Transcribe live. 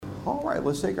All right,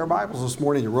 let's take our Bibles this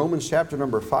morning to Romans chapter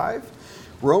number 5.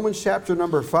 Romans chapter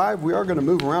number 5. We are going to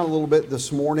move around a little bit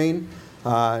this morning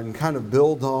and kind of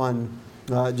build on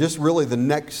just really the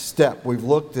next step. We've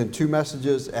looked in two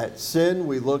messages at sin.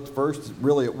 We looked first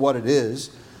really at what it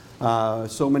is.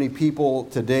 So many people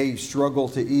today struggle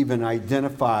to even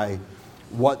identify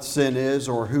what sin is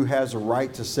or who has a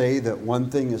right to say that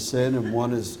one thing is sin and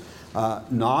one is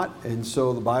not. And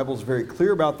so the Bible is very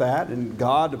clear about that. And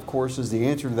God, of course, is the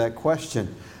answer to that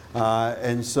question.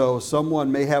 And so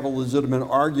someone may have a legitimate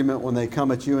argument when they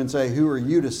come at you and say, who are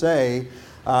you to say?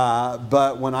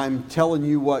 But when I'm telling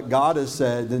you what God has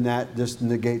said, then that just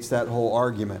negates that whole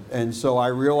argument. And so I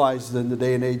realize that in the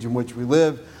day and age in which we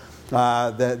live,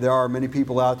 that there are many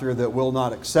people out there that will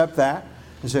not accept that.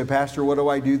 And say, Pastor, what do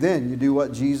I do then? You do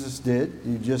what Jesus did.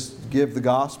 You just give the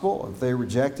gospel. If they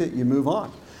reject it, you move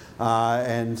on.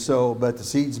 But the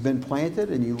seed's been planted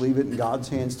and you leave it in God's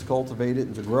hands to cultivate it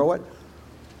and to grow it.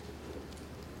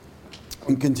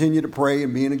 And continue to pray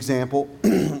and be an example.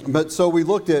 But so we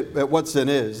looked at what sin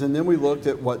is, and then we looked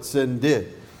at what sin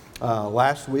did.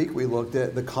 Last week we looked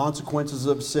at the consequences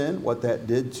of sin, what that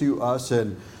did to us,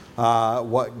 and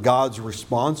what God's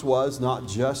response was, not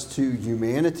just to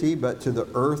humanity, but to the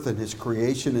earth and His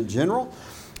creation in general.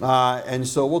 And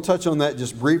so we'll touch on that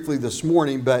just briefly this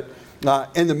morning. But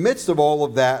in the midst of all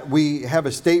of that, we have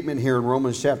a statement here in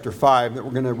Romans chapter 5 that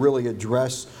we're going to really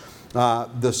address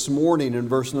this morning in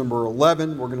verse number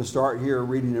 11. We're going to start here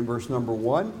reading in verse number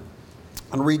 1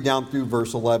 and read down through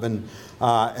verse 11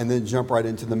 and then jump right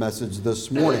into the message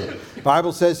this morning. The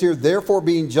Bible says here, therefore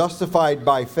being justified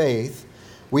by faith,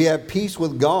 we have peace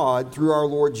with God through our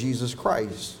Lord Jesus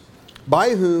Christ,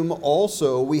 by whom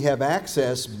also we have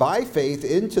access by faith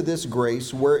into this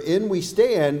grace wherein we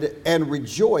stand and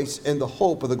rejoice in the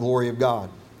hope of the glory of God.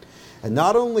 And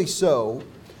not only so,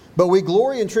 but we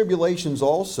glory in tribulations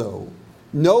also,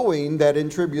 knowing that in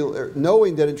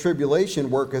tribulation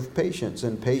worketh patience,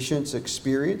 and patience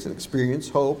experience, and experience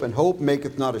hope, and hope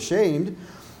maketh not ashamed,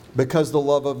 because the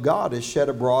love of God is shed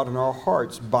abroad in our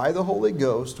hearts by the Holy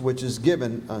Ghost, which is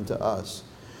given unto us.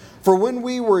 For when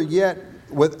we were yet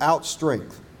without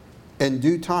strength, in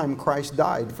due time Christ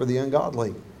died for the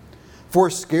ungodly. For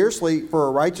scarcely for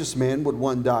a righteous man would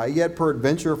one die, yet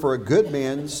peradventure for a good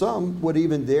man some would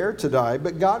even dare to die.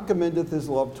 But God commendeth His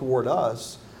love toward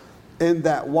us, in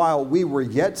that while we were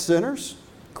yet sinners,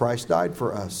 Christ died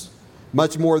for us.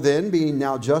 Much more then, being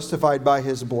now justified by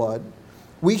His blood,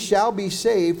 we shall be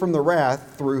saved from the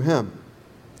wrath through Him.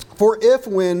 For if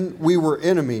when we were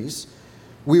enemies,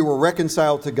 we were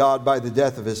reconciled to God by the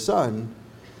death of His Son,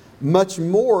 much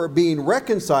more being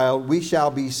reconciled, we shall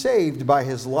be saved by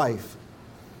His life.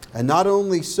 And not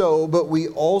only so, but we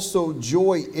also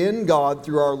joy in God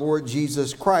through our Lord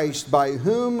Jesus Christ, by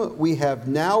whom we have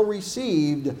now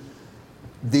received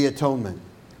the atonement.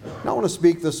 Now I want to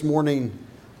speak this morning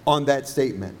on that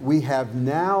statement. We have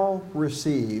now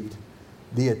received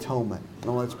the atonement.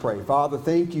 Now let's pray. Father,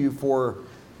 thank you for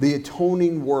the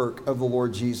atoning work of the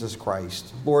Lord Jesus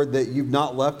Christ. Lord, that you've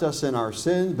not left us in our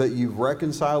sin, but you've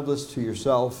reconciled us to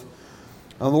yourself.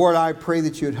 And Lord, I pray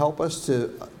that you would help us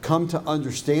to come to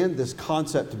understand this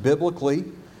concept biblically.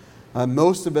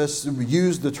 Most of us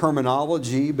use the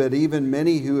terminology, but even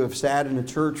many who have sat in a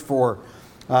church for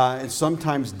and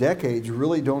sometimes decades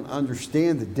really don't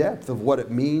understand the depth of what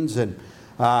it means and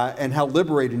how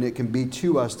liberating it can be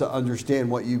to us to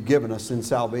understand what you've given us in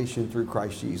salvation through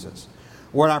Christ Jesus.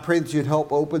 Lord, I pray that you'd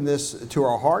help open this to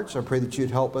our hearts. I pray that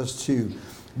you'd help us to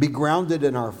be grounded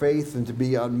in our faith and to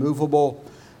be unmovable.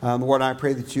 Lord, I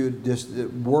pray that you would just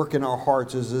work in our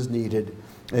hearts as is needed.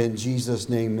 In Jesus'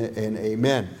 name and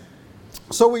amen.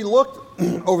 So we looked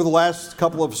over the last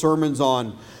couple of sermons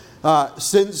on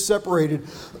sin separated,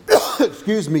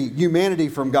 humanity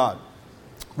from God.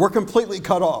 We're completely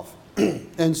cut off.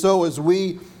 And so as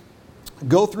we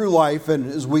go through life and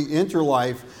as we enter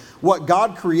life, what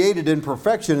God created in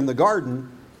perfection in the garden,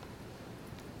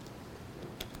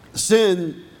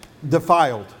 sin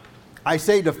defiled. I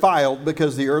say defiled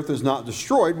because the earth is not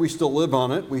destroyed. We still live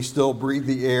on it. We still breathe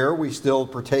the air. We still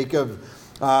partake of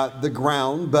the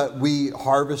ground. But we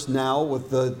harvest now with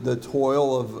the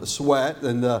toil of sweat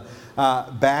and the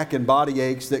back and body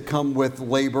aches that come with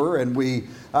labor. And we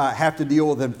have to deal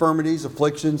with infirmities,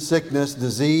 affliction, sickness,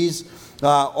 disease.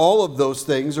 All of those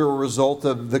things are a result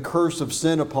of the curse of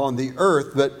sin upon the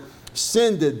earth. But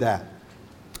sin did that.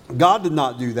 God did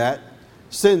not do that.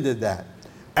 Sin did that.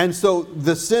 And so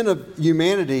the sin of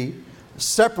humanity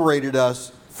separated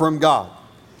us from God.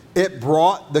 It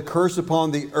brought the curse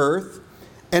upon the earth,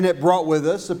 and it brought with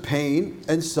us a pain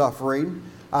and suffering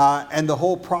and the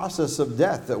whole process of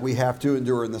death that we have to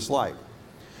endure in this life.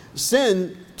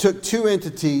 Sin took two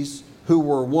entities who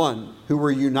were one, who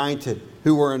were united,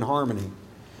 who were in harmony,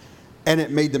 and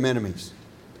it made them enemies.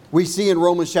 We see in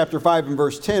Romans chapter 5 and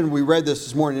verse 10, we read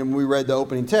this morning and we read the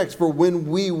opening text, for when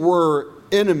we were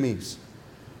enemies,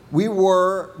 we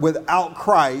were without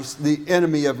Christ the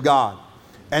enemy of God.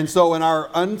 And so in our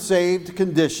unsaved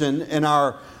condition, in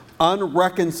our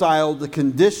unreconciled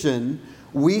condition,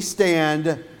 we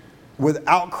stand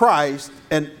without Christ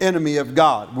an enemy of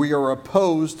God. We are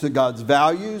opposed to God's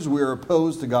values. We are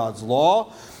opposed to God's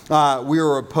law. We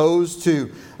are opposed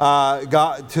to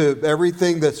God, to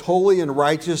everything that's holy and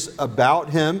righteous about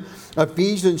Him.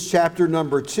 Ephesians chapter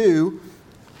number 2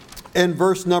 and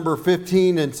verse number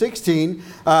 15 and 16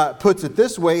 puts it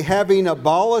this way: having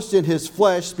abolished in His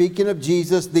flesh, speaking of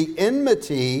Jesus, the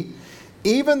enmity,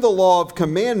 even the law of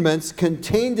commandments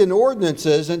contained in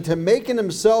ordinances, and to make in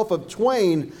Himself of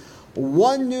twain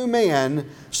one new man,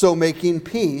 so making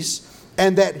peace,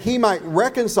 and that He might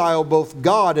reconcile both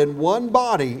God in one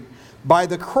body by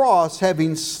the cross,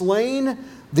 having slain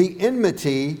the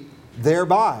enmity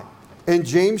thereby. In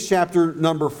James chapter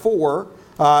number 4,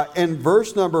 in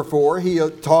verse number 4, he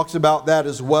talks about that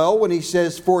as well when he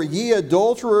says, for ye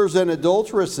adulterers and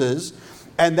adulteresses,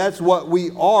 and that's what we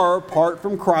are apart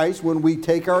from Christ. When we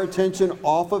take our attention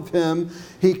off of Him,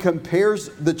 he compares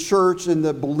the church and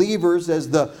the believers as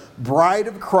the bride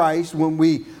of Christ. When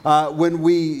we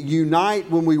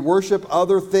unite, when we worship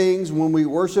other things, when we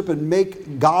worship and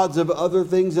make gods of other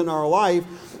things in our life,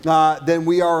 then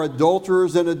we are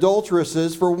adulterers and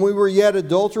adulteresses. For when we were yet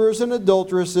adulterers and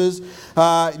adulteresses,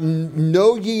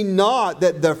 know ye not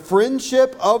that the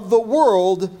friendship of the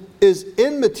world is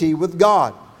enmity with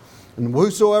God? And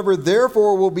whosoever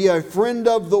therefore will be a friend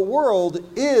of the world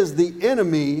is the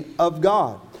enemy of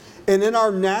God. And in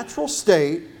our natural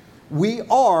state, we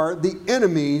are the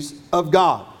enemies of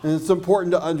God. And it's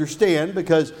important to understand,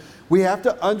 because we have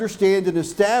to understand and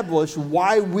establish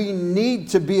why we need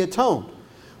to be atoned.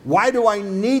 Why do I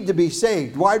need to be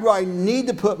saved? Why do I need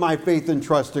to put my faith and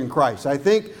trust in Christ? I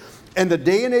think in the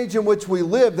day and age in which we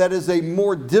live, that is a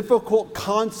more difficult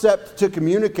concept to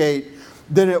communicate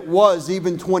than it was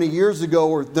even 20 years ago,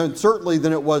 or certainly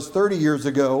than it was 30 years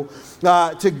ago,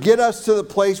 to get us to the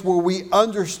place where we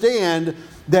understand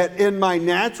that in my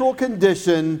natural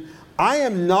condition, I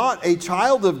am not a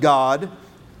child of God.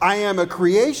 I am a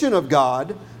creation of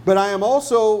God, but I am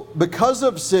also, because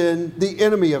of sin, the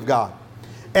enemy of God.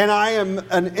 And I am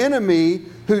an enemy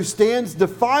who stands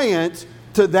defiant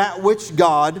to that which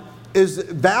God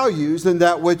values and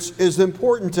that which is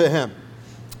important to Him.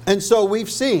 And so we've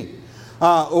seen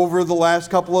over the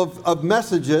last couple of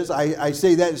messages, I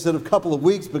say that instead of couple of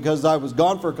weeks because I was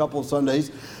gone for a couple of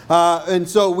Sundays. And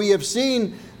so we have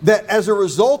seen that as a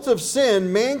result of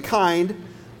sin, mankind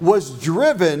was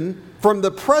driven from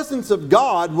the presence of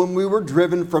God when we were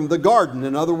driven from the garden.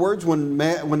 In other words, when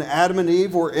Adam and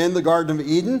Eve were in the Garden of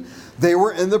Eden, they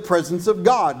were in the presence of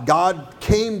God. God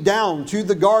came down to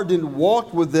the garden,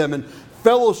 walked with them, and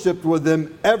fellowshiped with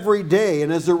them every day.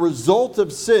 And as a result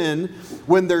of sin,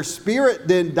 when their spirit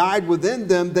then died within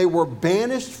them, they were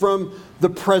banished from the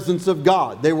presence of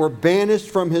God. They were banished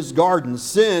from His garden.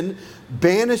 Sin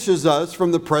banishes us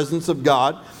from the presence of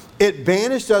God. It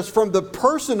banished us from the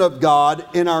person of God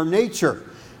in our nature.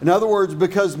 In other words,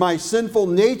 because my sinful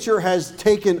nature has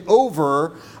taken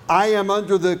over, I am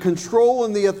under the control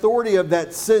and the authority of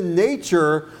that sin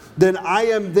nature, then I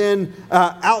am then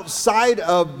outside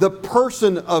of the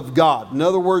person of God. In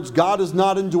other words, God is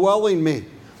not indwelling me.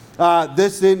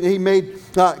 He made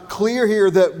clear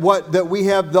here that we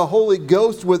have the Holy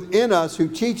Ghost within us, who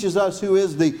teaches us, who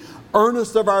is the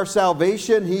earnest of our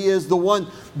salvation. He is the one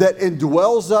that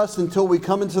indwells us until we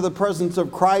come into the presence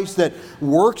of Christ, that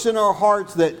works in our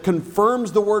hearts, that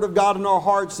confirms the Word of God in our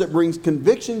hearts, that brings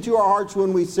conviction to our hearts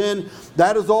when we sin.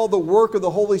 That is all the work of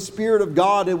the Holy Spirit of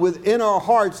God within our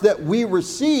hearts that we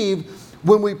receive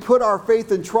when we put our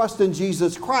faith and trust in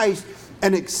Jesus Christ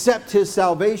and accept His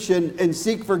salvation and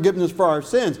seek forgiveness for our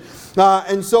sins.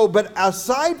 But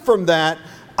aside from that,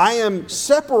 I am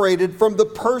separated from the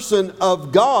person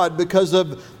of God because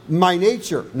of my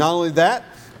nature. Not only that,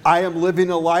 I am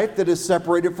living a life that is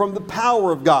separated from the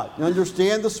power of God. You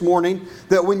understand this morning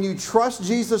that when you trust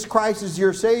Jesus Christ as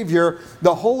your Savior,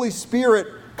 the Holy Spirit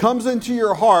comes into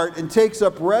your heart and takes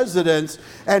up residence,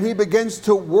 and He begins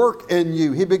to work in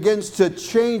you. He begins to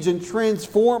change and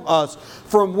transform us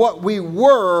from what we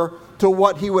were to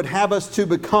what He would have us to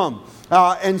become.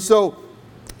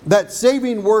 That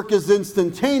saving work is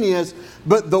instantaneous,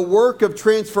 but the work of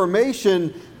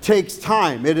transformation takes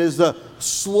time. It is a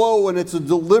slow and it's a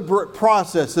deliberate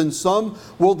process, and some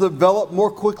will develop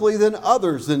more quickly than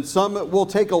others, and some it will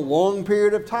take a long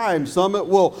period of time. Some it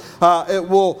will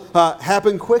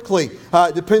happen quickly,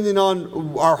 depending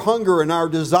on our hunger and our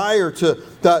desire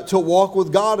to walk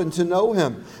with God and to know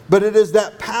Him. But it is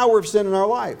that power of sin in our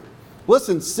life.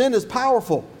 Listen, sin is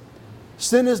powerful.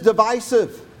 Sin is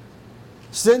divisive.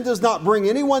 Sin does not bring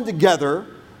anyone together.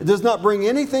 It does not bring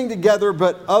anything together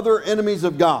but other enemies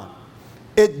of God.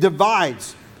 It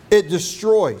divides. It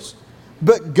destroys.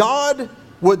 But God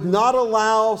would not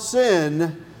allow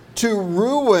sin to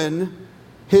ruin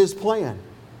His plan.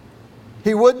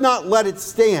 He would not let it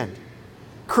stand.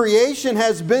 Creation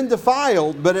has been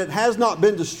defiled, but it has not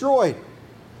been destroyed.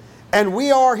 And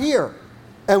we are here.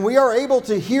 And we are able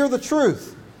to hear the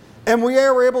truth. And we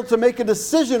are able to make a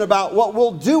decision about what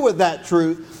we'll do with that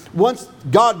truth once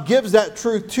God gives that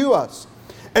truth to us.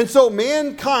 And so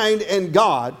mankind and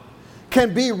God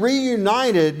can be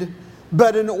reunited,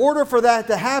 but in order for that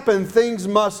to happen, things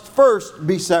must first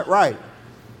be set right.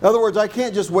 In other words, I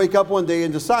can't just wake up one day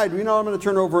and decide, I'm going to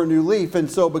turn over a new leaf. And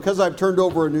so because I've turned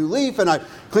over a new leaf and I've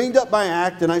cleaned up my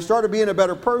act and I started being a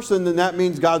better person, then that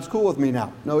means God's cool with me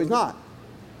now. No, He's not.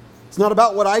 It's not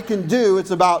about what I can do.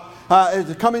 It's about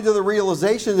coming to the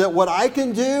realization that what I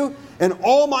can do and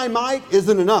all my might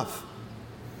isn't enough.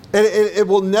 It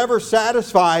will never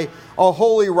satisfy a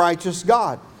holy, righteous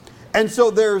God. And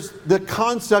so there's the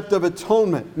concept of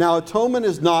atonement. Now, atonement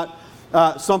is not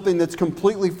something that's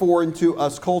completely foreign to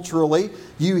us culturally.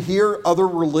 You hear other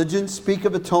religions speak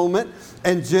of atonement,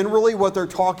 and generally what they're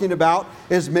talking about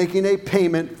is making a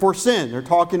payment for sin. They're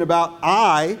talking about,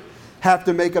 I have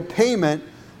to make a payment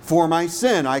for my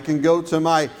sin. I can go to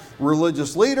my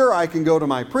religious leader, I can go to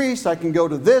my priest, I can go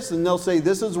to this, and they'll say,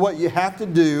 this is what you have to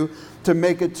do to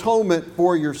make atonement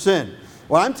for your sin.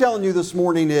 What I'm telling you this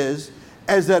morning is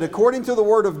that according to the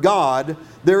Word of God,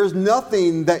 there is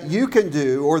nothing that you can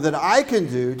do or that I can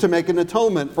do to make an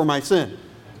atonement for my sin.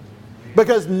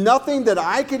 Because nothing that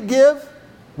I could give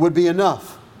would be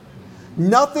enough.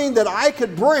 Nothing that I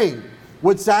could bring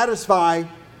would satisfy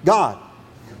God.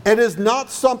 It is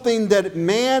not something that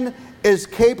man is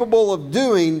capable of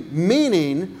doing,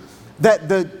 meaning that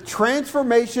the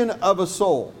transformation of a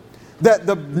soul, that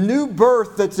the new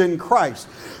birth that's in Christ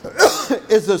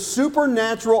is a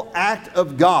supernatural act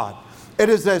of God. It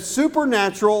is as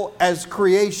supernatural as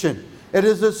creation. It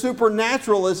is as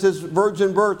supernatural as His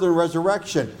virgin birth and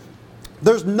resurrection.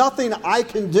 There's nothing I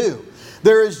can do.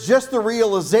 There is just the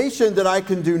realization that I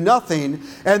can do nothing,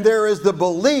 and there is the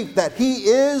belief that He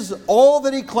is all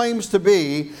that He claims to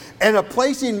be, and a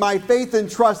placing my faith and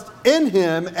trust in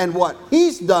Him and what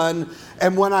He's done.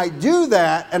 And when I do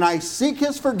that, and I seek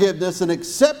His forgiveness and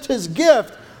accept His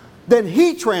gift, then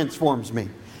He transforms me.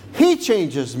 He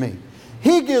changes me.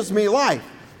 He gives me life.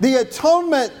 The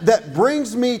atonement that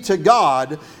brings me to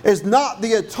God is not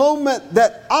the atonement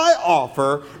that I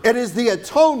offer. It is the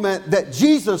atonement that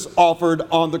Jesus offered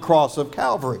on the cross of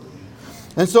Calvary.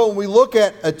 And so when we look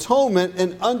at atonement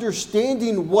and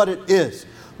understanding what it is,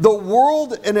 the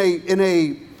world in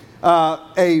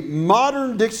a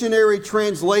modern dictionary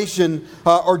translation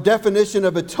or definition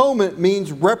of atonement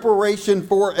means reparation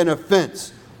for an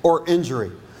offense or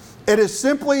injury. It is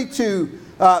simply to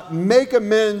make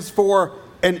amends for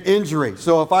an injury.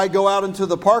 So if I go out into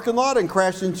the parking lot and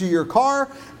crash into your car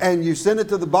and you send it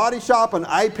to the body shop and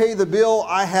I pay the bill,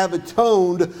 I have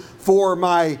atoned for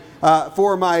my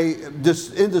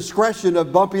indiscretion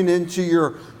of bumping into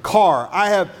your car. I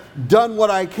have done what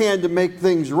I can to make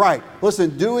things right.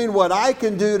 Listen, doing what I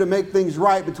can do to make things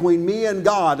right between me and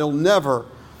God will never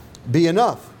be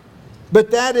enough. But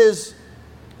that is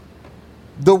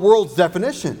the world's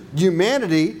definition.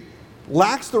 Humanity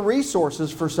lacks the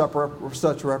resources for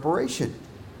such reparation.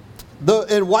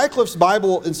 In Wycliffe's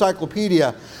Bible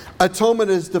Encyclopedia,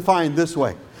 atonement is defined this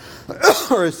way,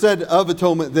 or is said of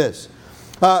atonement this.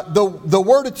 The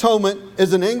word atonement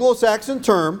is an Anglo-Saxon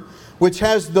term which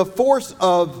has the force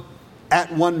of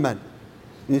at-one-ment.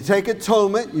 You take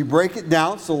atonement, you break it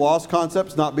down. It's a lost concept.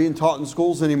 It's not being taught in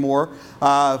schools anymore.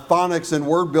 Phonics and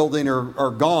word building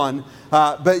are gone.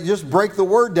 But you just break the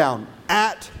word down.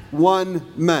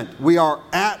 At-one-ment. We are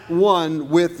at one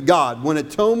with God. When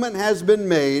atonement has been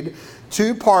made,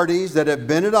 two parties that have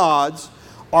been at odds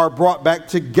are brought back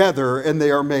together and they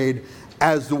are made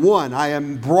as one. I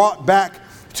am brought back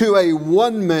to a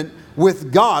one-ment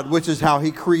with God, which is how He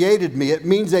created me. It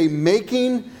means a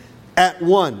making at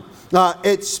one.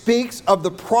 It speaks of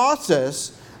the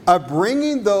process of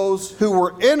bringing those who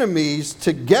were enemies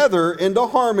together into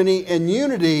harmony and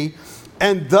unity,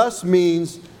 and thus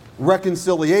means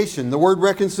reconciliation. The word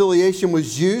reconciliation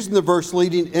was used in the verse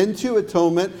leading into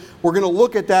atonement. We're going to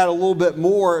look at that a little bit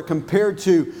more compared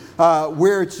to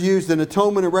where it's used in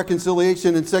atonement and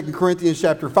reconciliation in 2 Corinthians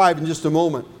chapter 5 in just a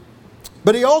moment.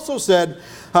 But he also said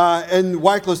in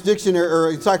Wycliffe's dictionary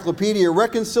or encyclopedia,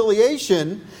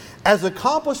 reconciliation as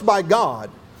accomplished by God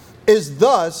is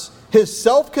thus his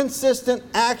self-consistent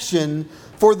action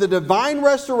for the divine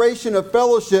restoration of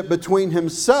fellowship between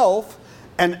himself,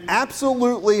 an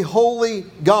absolutely holy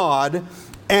God,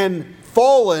 and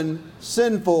fallen,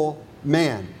 sinful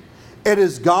man. It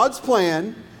is God's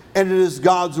plan and it is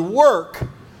God's work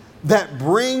that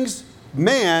brings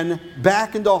man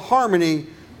back into harmony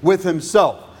with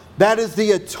himself. That is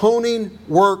the atoning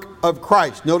work of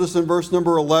Christ. Notice in verse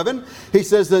number 11, he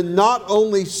says that not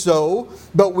only so,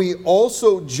 but we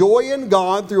also joy in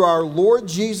God through our Lord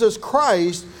Jesus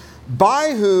Christ,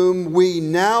 by whom we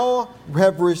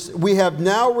have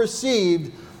now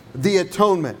received the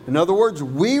atonement. In other words,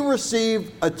 we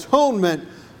receive atonement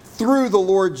through the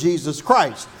Lord Jesus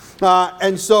Christ.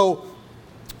 And so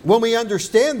when we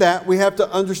understand that, we have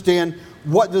to understand,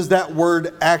 what does that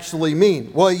word actually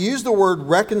mean? Well, he used the word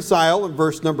reconcile in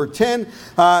verse number 10.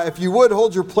 If you would,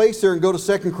 hold your place there and go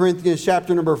to 2 Corinthians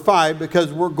chapter number 5,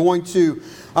 because we're going to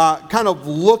kind of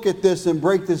look at this and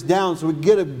break this down so we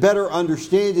get a better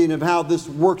understanding of how this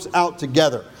works out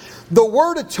together. The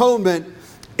word atonement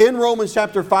in Romans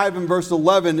chapter 5 and verse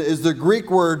 11 is the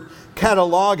Greek word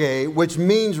kataloge, which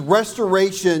means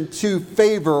restoration to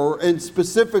favor, and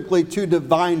specifically to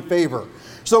divine favor.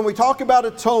 So when we talk about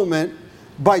atonement,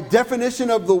 by definition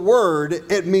of the word,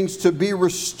 it means to be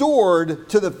restored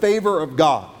to the favor of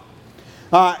God.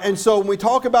 And so when we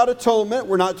talk about atonement,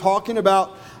 we're not talking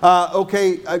about,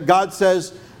 God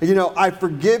says, I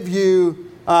forgive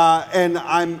you, and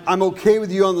I'm okay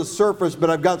with you on the surface,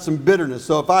 but I've got some bitterness.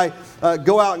 So if I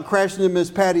go out and crash into Miss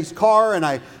Patty's car and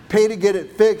I pay to get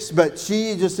it fixed, but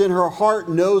she just in her heart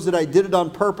knows that I did it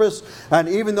on purpose, and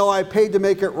even though I paid to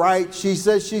make it right, she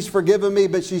says she's forgiven me,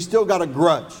 but she's still got a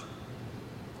grudge.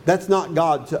 That's not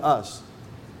God to us.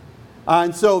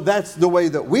 And so that's the way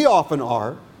that we often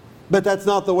are, but that's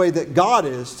not the way that God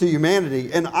is to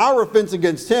humanity. And our offense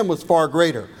against him was far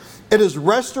greater. It is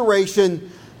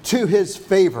restoration to his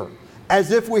favor, as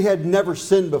if we had never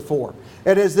sinned before.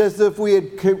 It is as if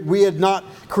we had not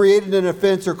created an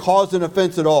offense or caused an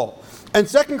offense at all. And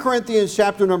 2 Corinthians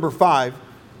chapter number 5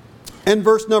 and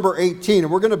verse number 18,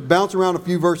 and we're going to bounce around a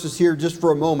few verses here just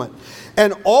for a moment.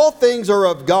 And all things are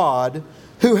of God,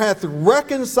 who hath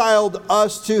reconciled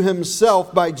us to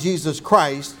himself by Jesus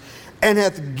Christ, and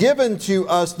hath given to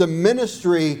us the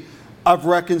ministry of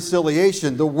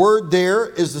reconciliation. The word there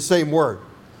is the same word.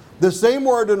 The same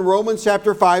word in Romans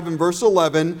chapter 5 and verse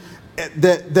 11,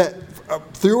 that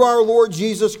through our Lord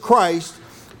Jesus Christ,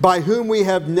 by whom we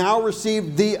have now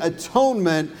received the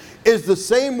atonement, is the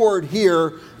same word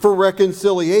here for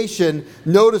reconciliation.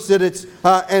 Notice that it's,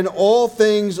 and all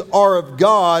things are of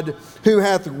God, who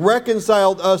hath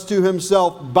reconciled us to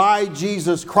himself by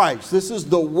Jesus Christ. This is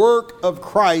the work of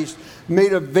Christ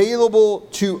made available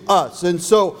to us. And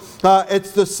so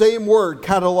it's the same word,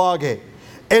 kataloge.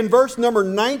 In verse number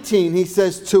 19, he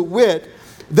says, to wit,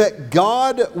 that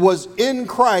God was in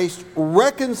Christ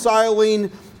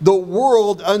reconciling the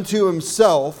world unto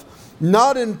himself,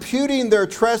 not imputing their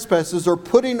trespasses or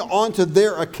putting onto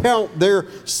their account their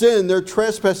sin, their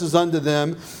trespasses unto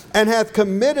them, and hath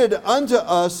committed unto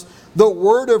us the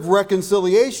word of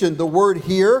reconciliation. The word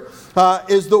here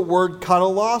is the word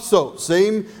katalasso.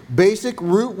 Same basic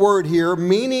root word here,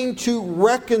 meaning to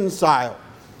reconcile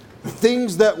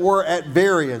things that were at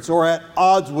variance or at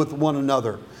odds with one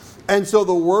another. And so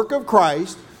the work of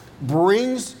Christ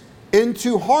brings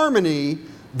into harmony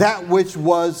that which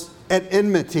was at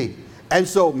enmity. And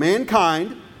so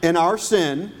mankind in our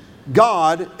sin,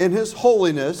 God in his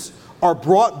holiness, are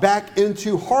brought back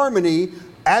into harmony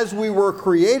as we were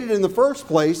created in the first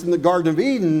place in the Garden of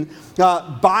Eden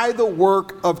by the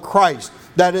work of Christ.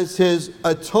 That is his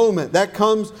atonement. That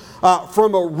comes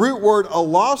from a root word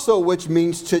alasso, which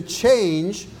means to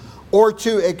change or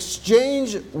to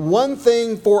exchange one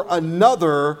thing for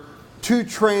another, to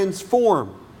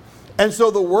transform. And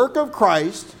so the work of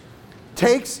Christ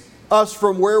takes us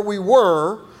from where we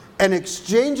were and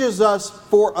exchanges us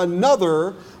for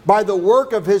another by the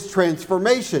work of his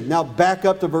transformation. Now back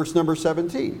up to verse number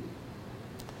 17.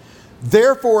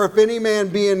 Therefore, if any man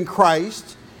be in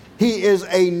Christ, he is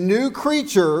a new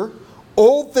creature.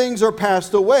 Old things are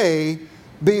passed away.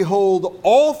 Behold,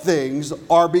 all things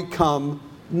are become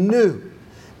new.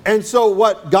 And so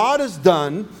what God has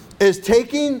done is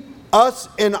taking us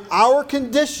in our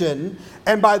condition,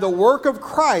 and by the work of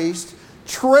Christ,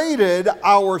 traded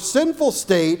our sinful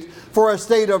state for a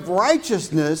state of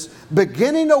righteousness,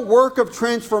 beginning a work of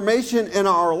transformation in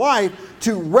our life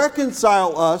to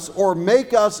reconcile us or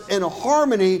make us in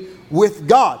harmony with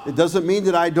God. It doesn't mean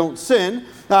that I don't sin.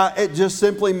 It just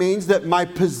simply means that my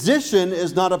position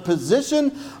is not a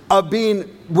position of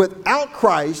being without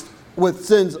Christ, with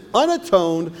sins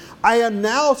unatoned. I am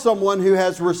now someone who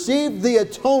has received the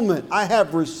atonement. I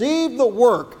have received the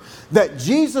work that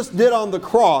Jesus did on the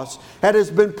cross that has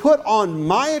been put on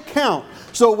my account.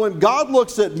 So when God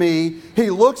looks at me, He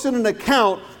looks at an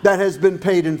account that has been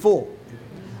paid in full.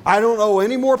 I don't owe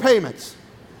any more payments.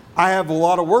 I have a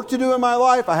lot of work to do in my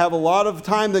life. I have a lot of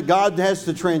time that God has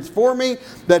to transform me,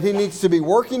 that He needs to be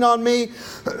working on me.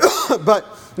 But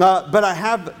I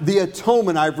have the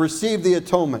atonement. I've received the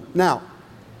atonement. Now,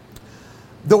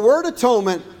 the word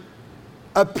atonement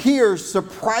appears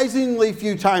surprisingly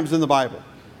few times in the Bible.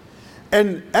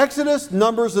 In Exodus,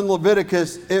 Numbers, and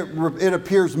Leviticus, it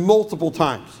appears multiple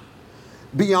times.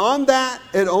 Beyond that,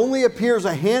 it only appears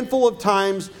a handful of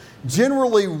times,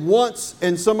 generally once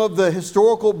in some of the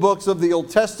historical books of the Old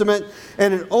Testament,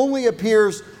 and it only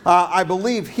appears, I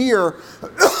believe, here,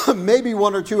 maybe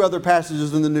one or two other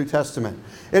passages in the New Testament.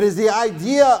 It is the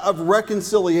idea of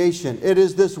reconciliation. It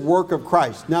is this work of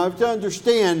Christ. Now, you have to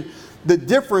understand the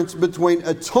difference between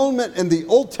atonement in the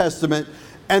Old Testament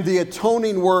and the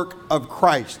atoning work of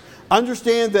Christ.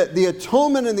 Understand that the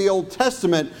atonement in the Old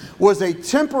Testament was a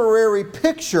temporary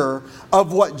picture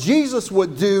of what Jesus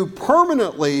would do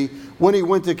permanently when He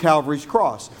went to Calvary's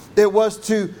cross. It was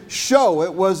to show,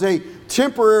 it was a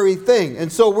temporary thing. And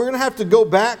so we're going to have to go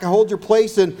back and hold your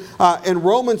place in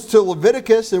Romans to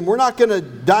Leviticus, and we're not going to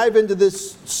dive into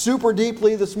this super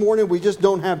deeply this morning. We just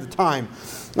don't have the time.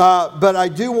 But I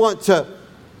do want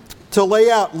to lay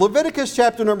out Leviticus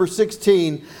chapter number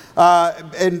 16.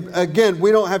 And again,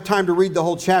 we don't have time to read the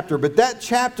whole chapter, but that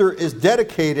chapter is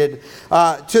dedicated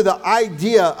to the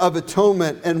idea of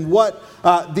atonement and what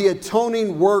the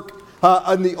atoning work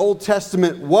in the Old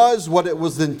Testament was, what it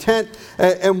was intent,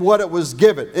 and what it was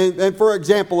given. And for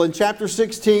example, in chapter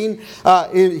 16,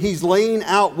 he's laying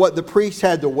out what the priest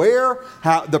had to wear,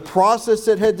 how the process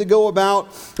it had to go about.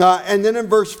 And then in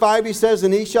verse 5 he says,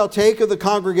 "And he shall take of the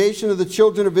congregation of the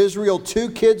children of Israel 2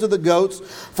 kids of the goats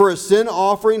for a sin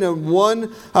offering, and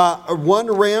one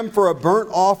ram for a burnt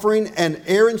offering. And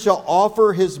Aaron shall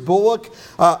offer his bullock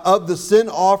of the sin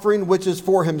offering, which is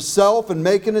for himself, and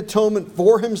make an atonement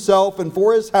for himself and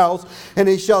for his house. And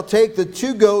he shall take the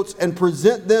 2 goats and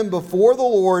present them before the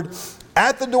Lord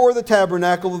at the door of the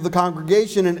tabernacle of the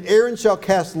congregation. And Aaron shall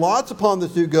cast lots upon the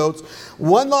 2 goats,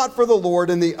 one lot for the Lord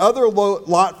and the other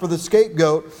lot for the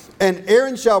scapegoat. And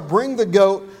Aaron shall bring the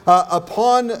goat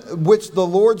upon which the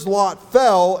Lord's lot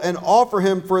fell, and offer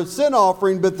him for a sin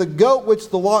offering. But the goat which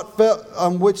the lot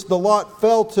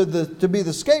fell to be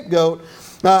the scapegoat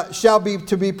shall be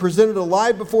to be presented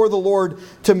alive before the Lord,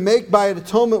 to make by an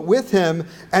atonement with him,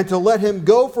 and to let him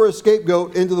go for a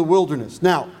scapegoat into the wilderness."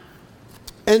 Now,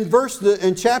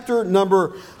 in chapter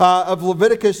number of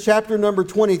Leviticus, chapter number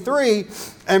 23,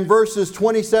 and verses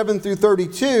 27 through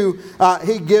 32,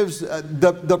 he gives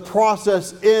the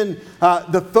process in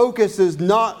the focus is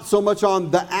not so much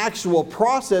on the actual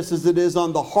process as it is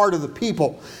on the heart of the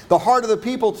people. The heart of the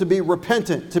people to be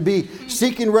repentant, to be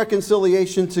seeking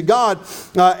reconciliation to God.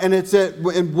 And it's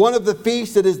in one of the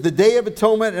feasts, it is the Day of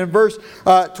Atonement. In verse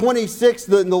 26,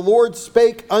 the Lord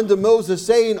spake unto Moses,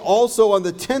 saying, "Also on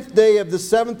the 10th day of the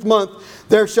 7th month,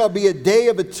 there shall be a day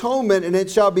of atonement, and it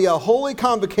shall be a holy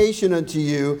convocation unto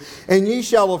you, and ye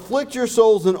shall afflict your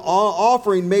souls in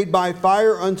offering made by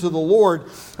fire unto the Lord."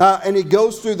 And he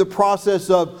goes through the process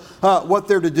of what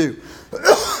they're to do.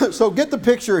 So get the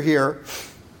picture here,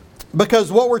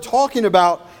 because what we're talking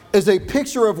about is a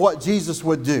picture of what Jesus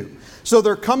would do. So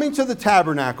they're coming to the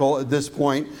tabernacle at this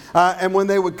point, and when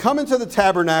they would come into the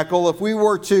tabernacle, if we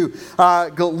were to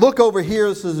look over here,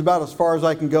 this is about as far as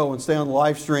I can go and stay on the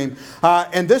live stream,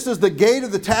 and this is the gate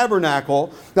of the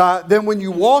tabernacle. Then when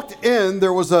you walked in,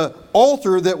 there was an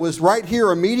altar that was right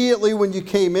here immediately when you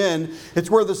came in. It's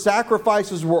where the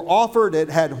sacrifices were offered. It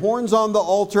had horns on the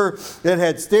altar. It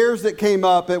had stairs that came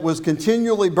up. It was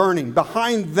continually burning.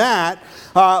 Behind that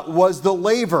was the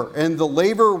laver, and the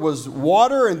laver was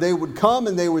water, and they would come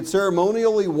and they would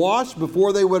ceremonially wash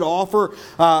before they would offer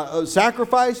a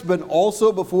sacrifice, but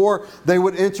also before they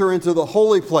would enter into the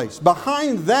holy place.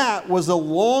 Behind that was a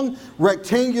long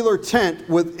rectangular tent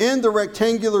within the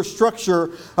rectangular structure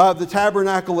of the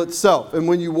tabernacle itself. itself. And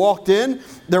when you walked in,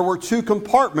 there were two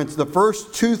compartments. The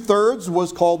first 2/3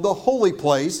 was called the holy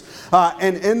place.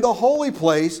 And in the holy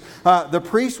place, the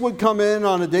priest would come in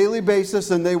on a daily basis,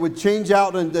 and they would change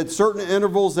out, and at certain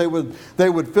intervals they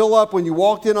would fill up. When you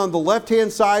walked in, on the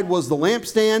left-hand side was the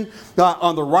lampstand.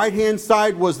 On the right-hand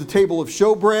side was the table of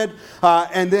showbread.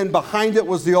 And then behind it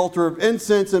was the altar of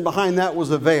incense, and behind that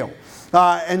was a veil.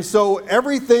 And so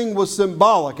everything was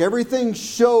symbolic. Everything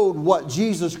showed what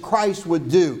Jesus Christ would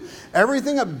do.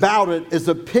 Everything about it is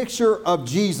a picture of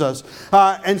Jesus.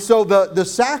 And so the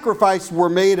sacrifices were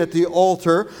made at the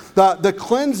altar. The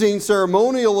cleansing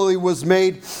ceremonially was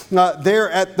made there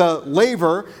at the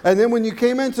laver. And then when you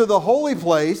came into the holy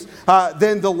place,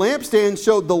 then the lampstand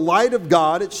showed the light of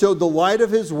God. It showed the light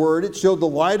of His Word. It showed the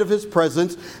light of His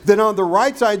presence. Then on the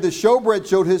right side, the showbread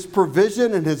showed His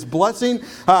provision and His blessing.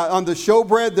 On the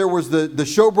showbread, there was the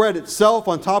showbread itself.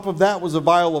 On top of that was a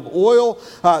vial of oil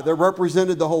that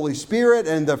represented the Holy Spirit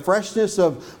and the freshness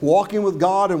of walking with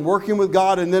God and working with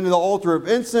God. And then the altar of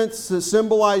incense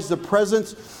symbolized the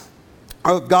presence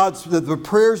of the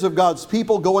prayers of God's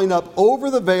people going up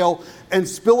over the veil and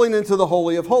spilling into the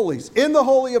Holy of Holies. In the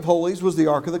Holy of Holies was the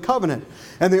Ark of the Covenant.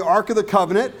 And the Ark of the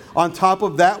Covenant, on top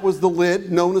of that was the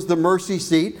lid known as the mercy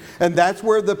seat. And that's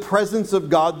where the presence of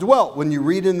God dwelt. When you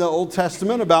read in the Old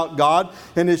Testament about God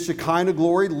and His Shekinah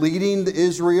glory leading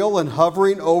Israel and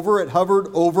hovering over, it hovered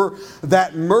over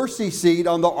that mercy seat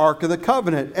on the Ark of the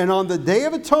Covenant. And on the Day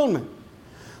of Atonement,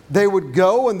 they would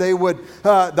go and they would,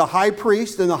 the high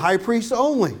priest and the high priest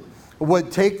only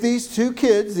would take these two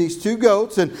kids, these two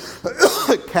goats, and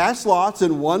cast lots,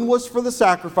 and one was for the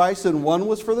sacrifice and one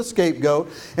was for the scapegoat,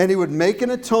 and he would make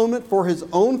an atonement for his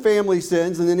own family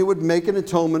sins, and then he would make an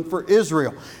atonement for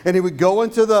Israel. And he would go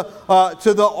into the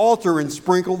altar and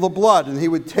sprinkle the blood, and he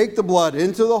would take the blood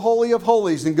into the Holy of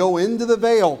Holies and go into the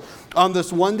veil on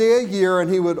this one day a year,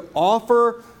 and he would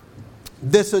offer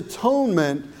this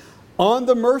atonement on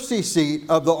the mercy seat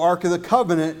of the Ark of the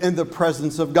Covenant in the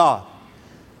presence of God.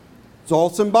 It's all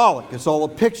symbolic. It's all a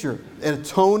picture.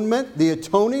 Atonement, the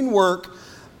atoning work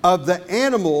of the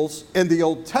animals in the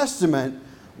Old Testament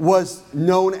was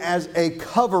known as a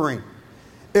covering.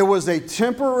 It was a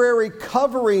temporary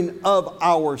covering of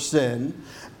our sin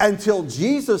until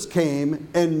Jesus came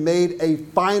and made a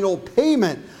final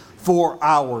payment for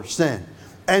our sin.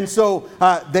 And so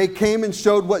they came and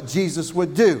showed what Jesus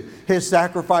would do. His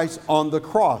sacrifice on the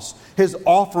cross. His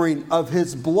offering of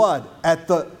His blood at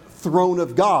the throne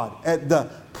of God, at the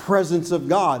presence of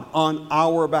God on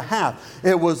our behalf.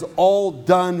 It was all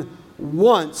done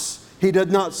once. He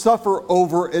did not suffer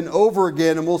over and over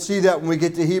again, and we'll see that when we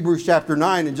get to Hebrews chapter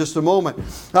 9 in just a moment.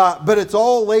 But it's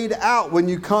all laid out when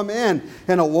you come in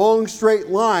a long straight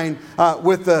line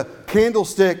with the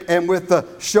candlestick and with the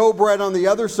showbread on the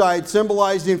other side,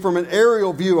 symbolizing from an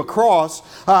aerial view a cross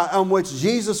on which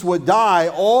Jesus would die,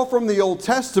 all from the Old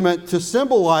Testament to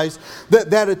symbolize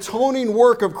that atoning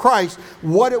work of Christ,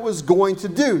 what it was going to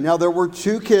do. Now there were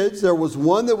two kids. There was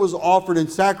one that was offered in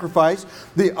sacrifice.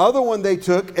 The other one they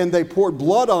took and they poured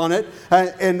blood on it,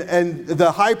 and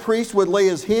the high priest would lay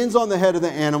his hands on the head of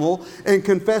the animal and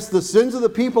confess the sins of the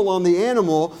people on the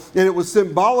animal, and it was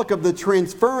symbolic of the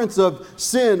transference of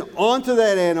sin onto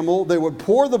that animal. They would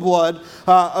pour the blood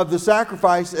of the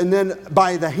sacrifice, and then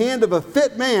by the hand of a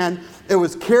fit man, it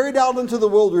was carried out into the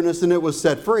wilderness and it was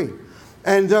set free.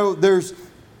 And there's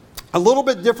a little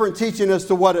bit different teaching as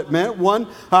to what it meant. One,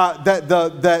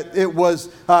 that it was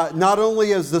not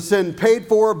only is the sin paid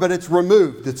for, but it's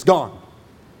removed, it's gone.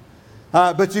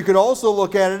 But you could also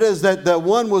look at it as that the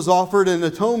one was offered an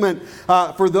atonement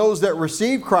for those that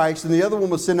received Christ, and the other one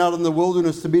was sent out in the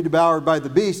wilderness to be devoured by the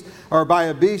beast, or by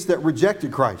a beast that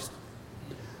rejected Christ.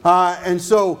 And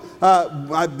so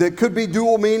there could be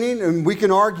dual meaning, and we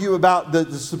can argue about the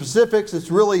specifics.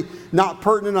 It's really not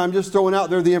pertinent. I'm just throwing out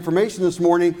there the information this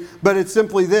morning, but it's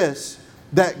simply this,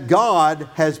 that God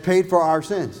has paid for our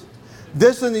sins.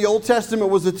 This in the Old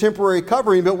Testament was a temporary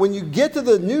covering, but when you get to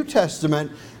the New Testament,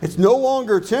 it's no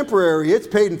longer temporary, it's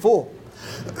paid in full.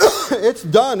 It's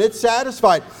done, it's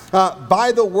satisfied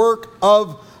by the work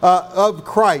of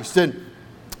Christ. And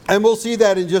we'll see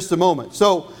that in just a moment.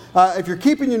 So if you're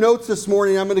keeping your notes this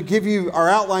morning, I'm going to give you our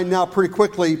outline now pretty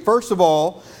quickly. First of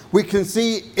all, we can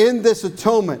see in this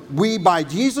atonement, we by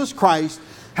Jesus Christ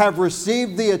have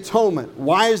received the atonement.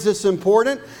 Why is this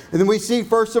important? And then we see,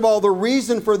 first of all, the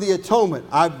reason for the atonement.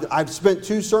 I've spent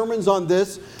 2 sermons on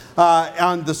this,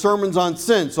 on the sermons on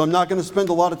sin, so I'm not going to spend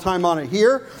a lot of time on it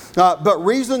here. But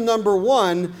reason number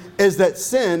 1 is that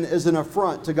sin is an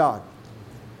affront to God.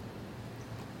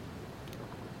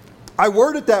 I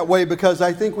word it that way because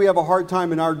I think we have a hard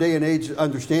time in our day and age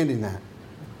understanding that.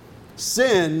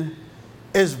 sin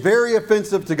is very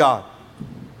offensive to God.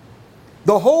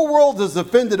 The whole world is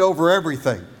offended over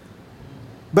everything.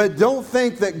 But don't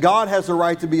think that God has a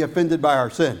right to be offended by our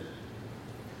sin.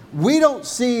 We don't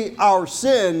see our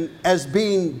sin as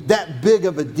being that big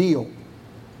of a deal.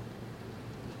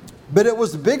 But it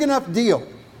was a big enough deal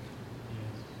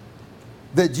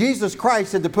that Jesus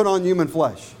Christ had to put on human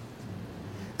flesh.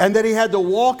 And that He had to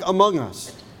walk among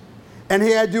us. And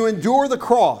He had to endure the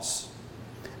cross.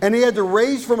 And He had to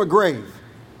raise from a grave.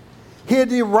 He had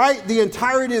to write the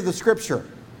entirety of the Scripture.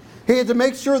 He had to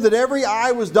make sure that every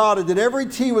I was dotted, that every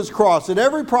T was crossed, that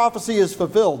every prophecy is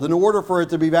fulfilled in order for it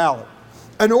to be valid,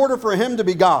 in order for Him to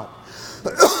be God.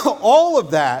 All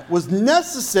of that was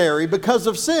necessary because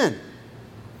of sin.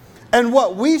 And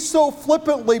what we so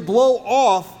flippantly blow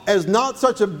off as not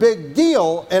such a big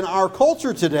deal in our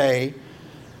culture today,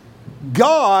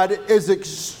 God is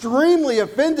extremely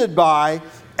offended by,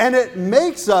 and it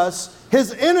makes us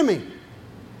His enemy.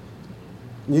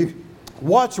 You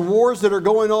watch wars that are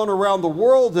going on around the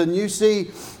world, and you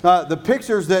see the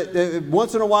pictures that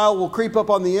once in a while will creep up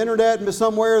on the internet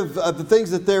somewhere of the things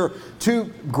that they're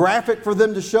too graphic for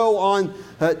them to show on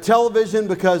television,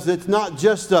 because it's not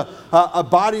just a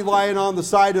body lying on the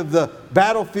side of the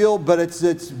battlefield, but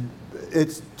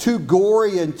it's too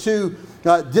gory and too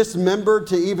dismembered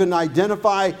to even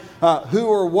identify who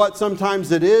or what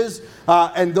sometimes it is,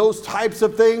 and those types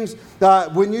of things.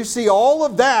 When you see all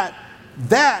of that,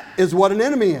 that is what an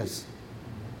enemy is.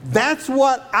 That's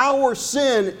what our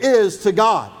sin is to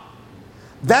God.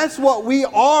 That's what we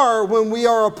are when we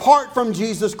are apart from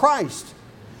Jesus Christ.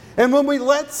 And when we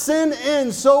let sin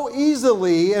in so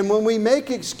easily, and when we make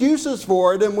excuses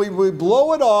for it, and we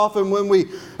blow it off, and when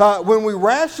we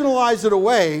rationalize it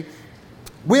away,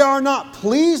 we are not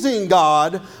pleasing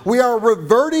God. We are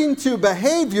reverting to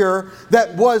behavior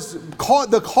that was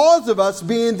the cause of us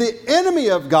being the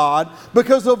enemy of God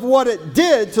because of what it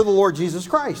did to the Lord Jesus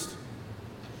Christ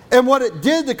and what it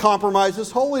did to compromise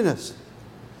His holiness.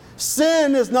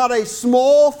 Sin is not a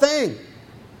small thing.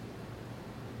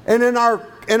 And in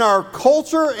our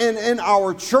culture and in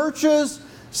our churches,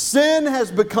 sin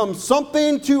has become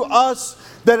something to us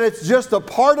that it's just a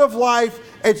part of life.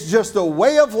 It's just a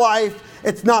way of life.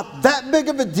 It's not that big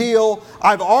of a deal.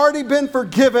 I've already been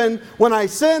forgiven. When I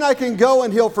sin, I can go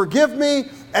and He'll forgive me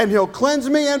and He'll cleanse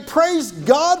me, and praise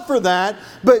God for that.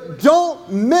 But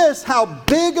don't miss how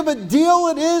big of a deal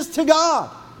it is to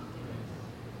God.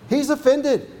 He's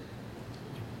offended.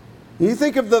 You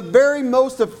think of the very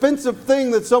most offensive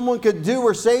thing that someone could do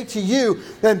or say to you,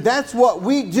 and that's what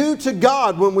we do to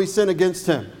God when we sin against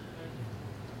Him,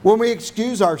 when we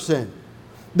excuse our sin.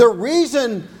 The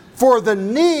reason for the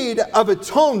need of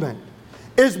atonement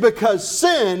is because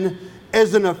sin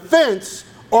is an offense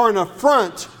or an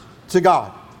affront to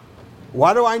God.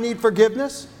 Why do I need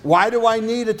forgiveness? Why do I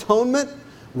need atonement?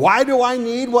 Why do I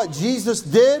need what Jesus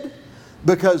did?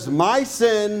 Because my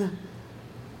sin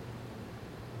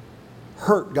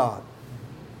hurt God,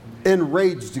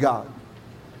 enraged God,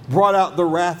 brought out the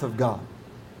wrath of God,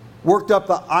 worked up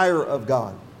the ire of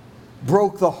God,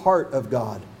 broke the heart of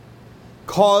God,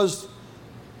 caused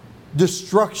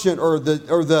destruction or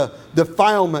the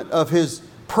defilement of His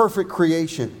perfect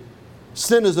creation.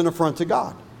 Sin is an affront to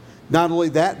God. Not only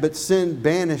that, but sin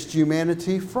banished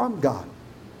humanity from God.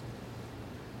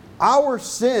 Our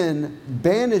sin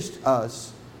banished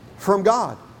us from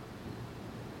God.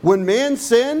 When man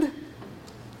sinned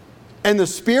and the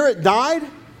Spirit died,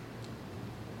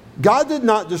 God did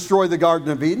not destroy the Garden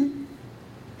of Eden.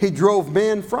 He drove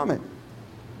man from it.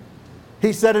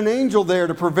 He set an angel there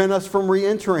to prevent us from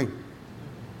re-entering.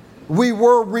 We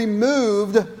were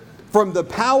removed from the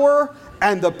power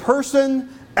and the person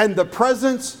and the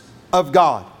presence of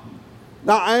God.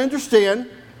 Now, I understand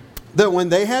that when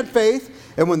they had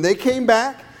faith and when they came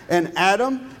back, and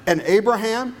Adam and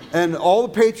Abraham and all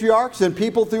the patriarchs and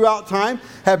people throughout time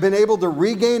have been able to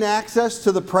regain access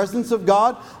to the presence of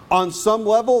God on some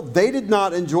level, they did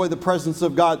not enjoy the presence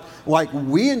of God like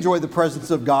we enjoy the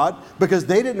presence of God, because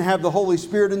they didn't have the Holy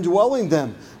Spirit indwelling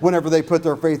them whenever they put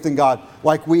their faith in God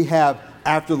like we have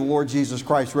after the Lord Jesus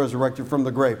Christ resurrected from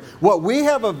the grave. What we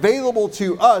have available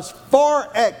to us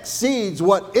far exceeds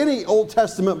what any Old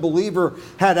Testament believer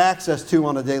had access to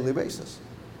on a daily basis.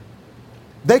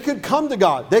 They could come to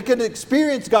God. They could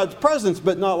experience God's presence,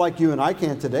 but not like you and I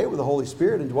can today with the Holy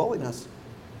Spirit indwelling us.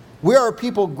 We are a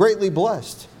people greatly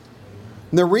blessed.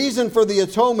 And the reason for the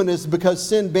atonement is because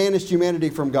sin banished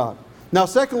humanity from God. Now,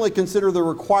 secondly, consider the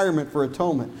requirement for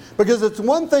atonement. Because it's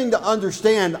one thing to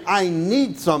understand I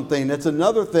need something. It's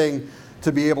another thing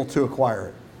to be able to acquire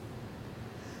it.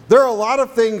 There are a lot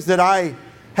of things that I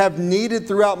have needed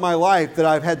throughout my life that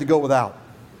I've had to go without.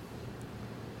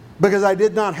 Because I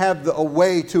did not have a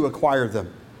way to acquire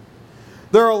them.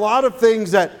 There are a lot of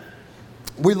things that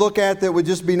we look at that would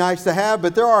just be nice to have,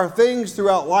 but there are things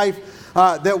throughout life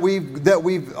that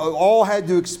we've all had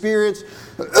to experience,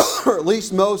 or at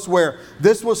least most, where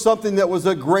this was something that was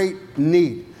a great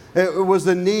need. It was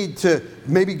a need to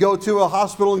maybe go to a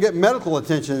hospital and get medical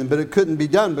attention, but it couldn't be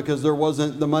done because there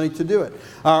wasn't the money to do it,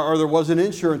 or there wasn't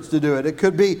insurance to do it. It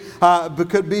could be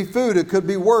food, it could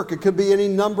be work, it could be any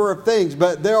number of things.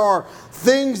 But there are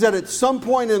things that at some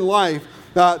point in life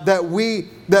that we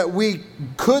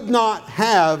could not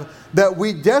have, that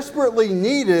we desperately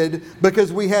needed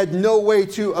because we had no way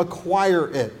to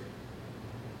acquire it.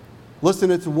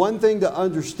 Listen, it's one thing to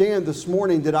understand this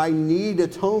morning that I need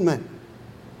atonement.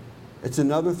 It's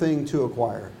another thing to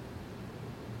acquire it.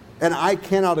 And I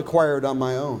cannot acquire it on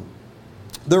my own.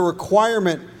 The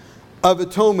requirement of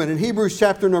atonement in Hebrews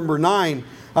chapter number 9,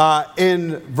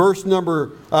 in verses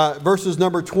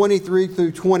number 23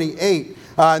 through 28.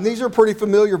 And these are pretty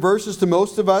familiar verses to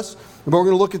most of us, but we're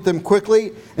going to look at them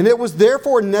quickly. And it was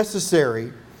therefore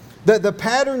necessary that the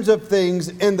patterns of things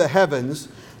in the heavens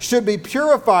should be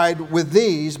purified with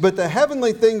these, but the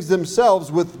heavenly things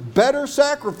themselves with better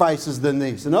sacrifices than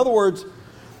these. In other words,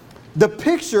 the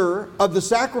picture of the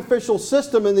sacrificial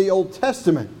system in the Old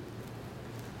Testament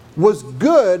was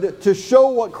good to show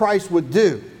what Christ would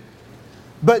do.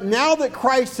 But now that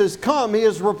Christ has come, He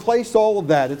has replaced all of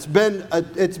that. It's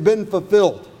been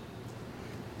fulfilled.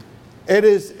 It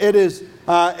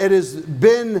has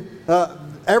been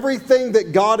everything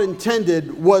that God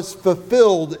intended was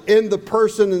fulfilled in the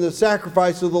person and the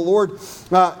sacrifice of the Lord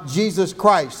Jesus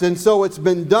Christ. And so it's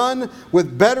been done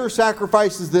with better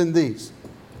sacrifices than these.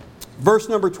 Verse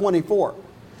number 24.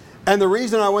 And the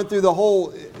reason I went through the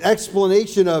whole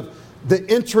explanation of the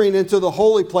entering into the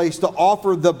holy place to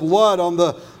offer the blood on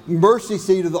the mercy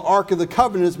seat of the Ark of the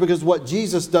Covenant is because what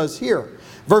Jesus does here.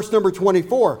 Verse number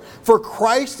 24, for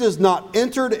Christ is not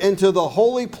entered into the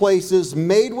holy places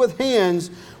made with hands,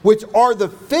 which are the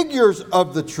figures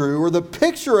of the true, or the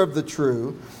picture of the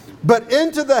true, but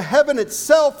into the heaven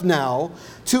itself now,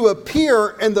 to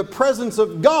appear in the presence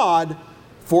of God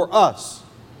for us.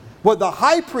 What the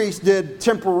high priest did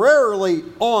temporarily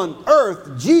on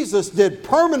earth, Jesus did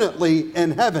permanently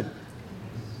in heaven.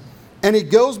 And He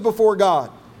goes before God.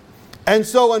 And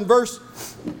so in verse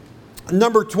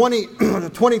number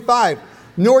 25,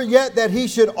 nor yet that He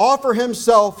should offer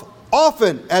Himself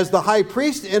often, as the high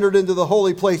priest entered into the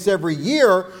holy place every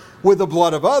year with the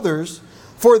blood of others,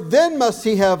 for then must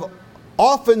He have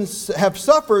often have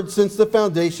suffered since the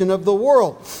foundation of the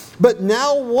world. But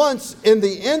now once in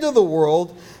the end of the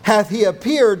world hath He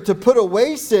appeared to put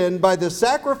away sin by the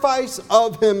sacrifice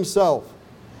of Himself.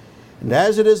 And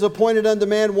as it is appointed unto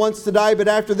man once to die, but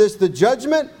after this the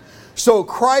judgment, so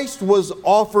Christ was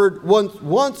offered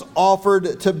once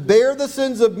offered to bear the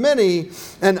sins of many,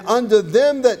 and unto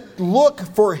them that look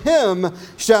for Him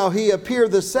shall He appear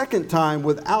the second time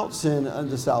without sin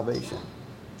unto salvation.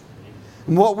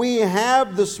 And what we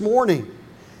have this morning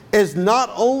is not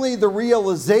only the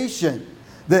realization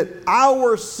that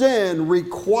our sin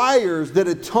requires that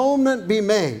atonement be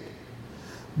made,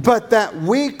 but that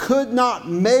we could not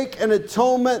make an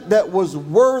atonement that was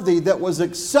worthy, that was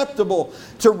acceptable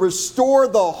to restore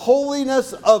the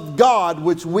holiness of God,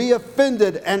 which we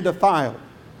offended and defiled.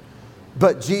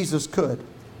 But Jesus could.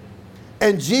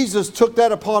 And Jesus took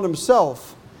that upon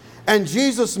Himself. And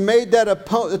Jesus made that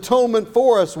atonement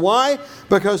for us. Why?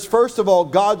 Because first of all,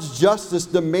 God's justice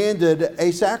demanded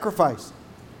a sacrifice.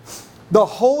 The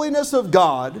holiness of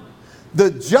God,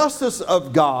 the justice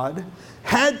of God,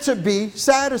 had to be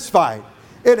satisfied.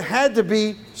 It had to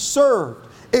be served.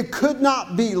 It could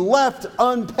not be left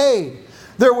unpaid.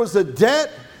 There was a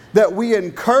debt that we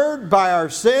incurred by our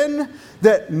sin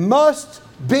that must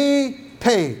be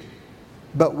paid,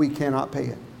 but we cannot pay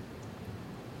it.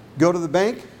 Go to the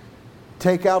bank,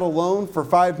 take out a loan for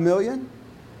 $5 million.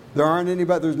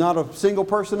 There's not a single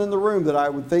person in the room that I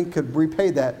would think could repay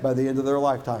that by the end of their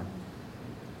lifetime.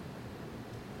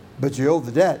 But you owe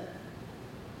the debt.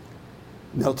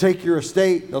 And they'll take your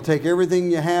estate, they'll take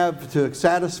everything you have to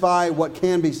satisfy what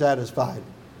can be satisfied.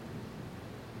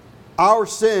 Our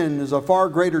sin is a far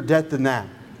greater debt than that.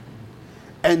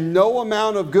 And no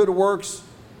amount of good works,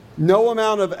 no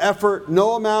amount of effort,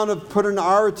 no amount of putting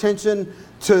our attention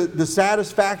to the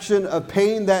satisfaction of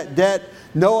paying that debt,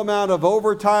 no amount of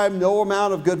overtime, no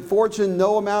amount of good fortune,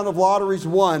 no amount of lotteries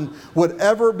won would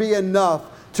ever be enough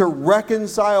to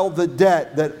reconcile the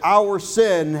debt that our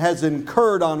sin has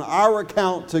incurred on our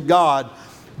account to God,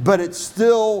 but it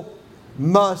still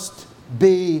must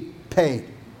be paid.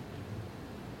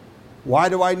 Why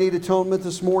do I need atonement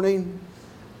this morning?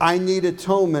 I need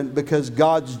atonement because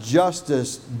God's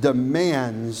justice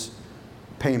demands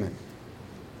payment.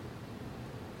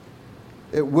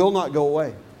 It will not go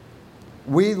away.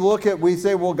 We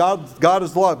say, well, God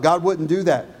is love. God wouldn't do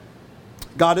that.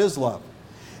 God is love.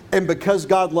 And because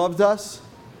God loved us,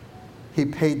 He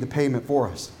paid the payment for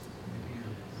us.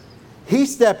 He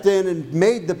stepped in and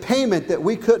made the payment that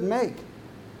we couldn't make.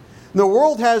 The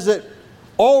world has it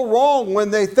all wrong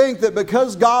when they think that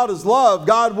because God is love,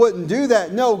 God wouldn't do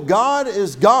that. No, God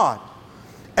is God.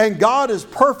 And God is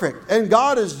perfect. And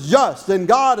God is just. And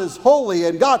God is holy.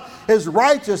 And God is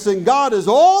righteous. And God is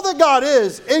all that God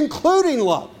is, including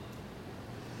love.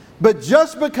 But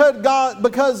just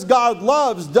because God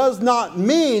loves does not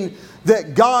mean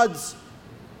that God's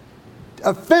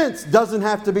offense doesn't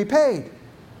have to be paid.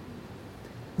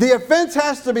 The offense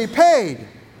has to be paid,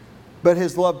 but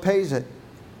His love pays it.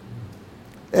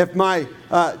 If my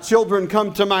children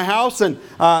come to my house and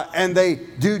they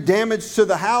do damage to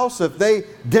the house, if they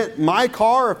dent my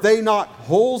car, if they knock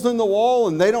holes in the wall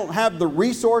and they don't have the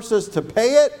resources to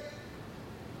pay it,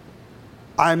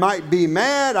 I might be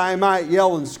mad, I might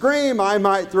yell and scream, I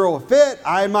might throw a fit,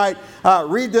 I might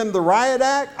read them the riot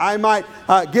act, I might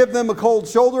give them a cold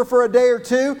shoulder for a day or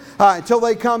two until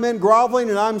they come in groveling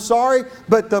and I'm sorry,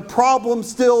 but the problem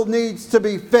still needs to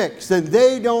be fixed and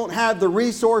they don't have the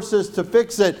resources to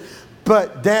fix it,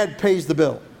 but Dad pays the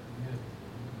bill.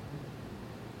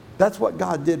 That's what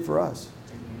God did for us.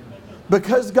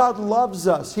 Because God loves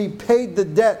us, He paid the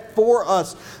debt for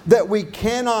us that we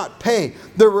cannot pay.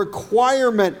 The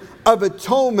requirement of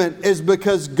atonement is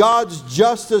because God's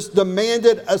justice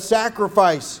demanded a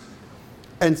sacrifice.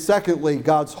 And secondly,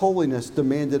 God's holiness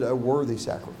demanded a worthy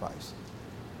sacrifice.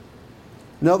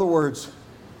 In other words,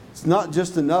 it's not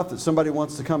just enough that somebody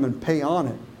wants to come and pay on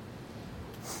it.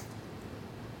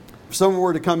 If someone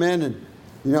were to come in and,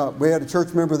 we had a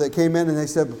church member that came in and they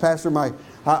said, Pastor,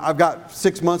 I've got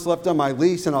 6 months left on my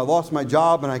lease and I lost my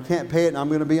job and I can't pay it and I'm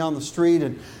going to be on the street,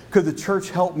 and could the church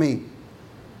help me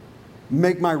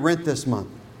make my rent this month?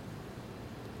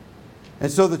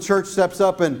 And so the church steps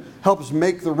up and helps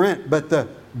make the rent, but the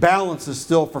balance is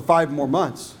still for 5 more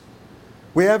months.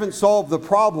 We haven't solved the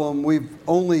problem, we've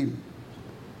only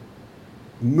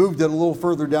moved it a little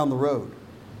further down the road.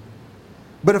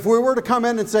 But if we were to come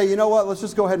in and say, you know what, let's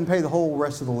just go ahead and pay the whole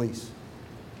rest of the lease.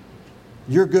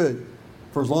 You're good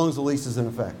for as long as the lease is in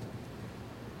effect.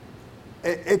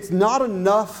 It's not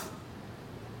enough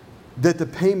that the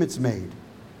payment's made.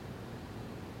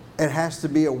 It has to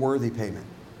be a worthy payment.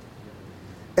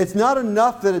 It's not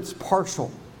enough that it's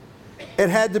partial. It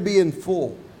had to be in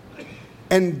full.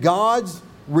 And God's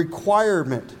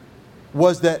requirement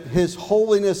was that His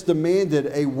holiness demanded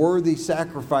a worthy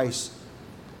sacrifice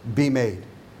be made.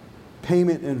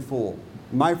 Payment in full.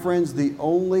 My friends, the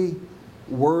only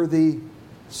worthy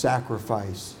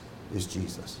sacrifice is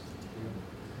Jesus.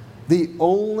 The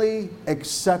only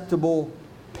acceptable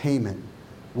payment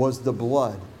was the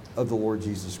blood of the Lord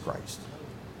Jesus Christ.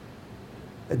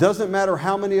 It doesn't matter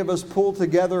how many of us pull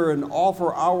together and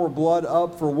offer our blood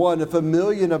up for one. If 1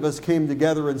 million of us came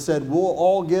together and said, we'll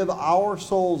all give our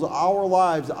souls, our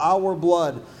lives, our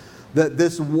blood, that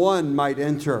this one might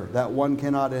enter, that one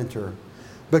cannot enter.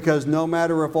 Because no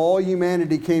matter if all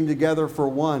humanity came together for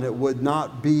one, it would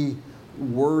not be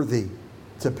worthy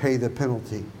to pay the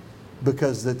penalty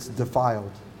because it's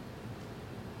defiled.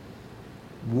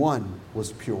 One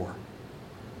was pure.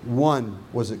 One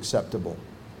was acceptable.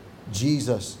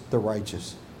 Jesus the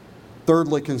righteous.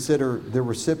 Thirdly, consider the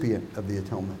recipient of the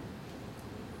atonement.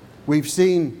 We've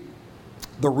seen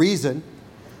the reason.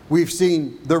 We've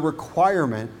seen the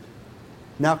requirement.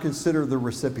 Now consider the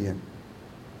recipient.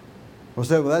 We'll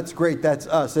say, well, that's great, that's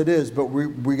us. It is, but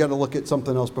we got to look at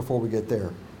something else before we get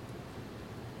there.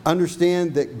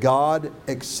 Understand that God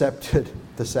accepted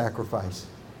the sacrifice.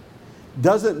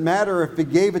 Doesn't matter if He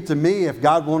gave it to me if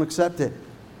God won't accept it.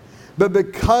 But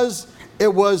because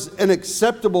it was an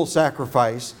acceptable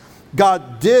sacrifice,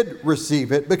 God did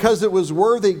receive it. Because it was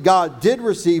worthy, God did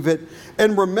receive it.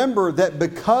 And remember that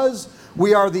because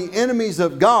we are the enemies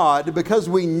of God, because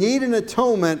we need an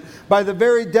atonement, by the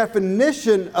very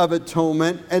definition of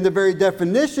atonement and the very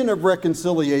definition of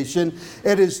reconciliation,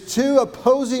 it is two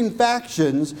opposing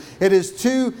factions, it is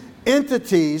two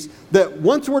entities that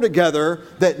once were together,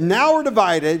 that now are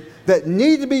divided, that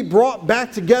need to be brought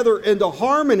back together into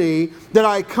harmony, that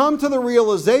I come to the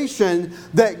realization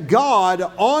that God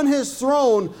on His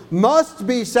throne must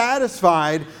be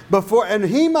satisfied before, and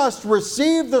He must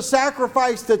receive the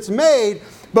sacrifice that's made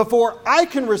before I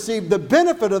can receive the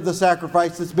benefit of the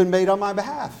sacrifice that's been made on my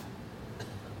behalf.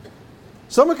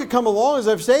 Someone could come along, as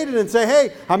I've stated, and say,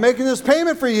 hey, I'm making this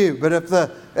payment for you. But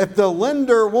if the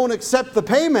lender won't accept the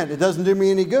payment, it doesn't do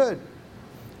me any good.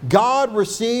 God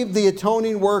received the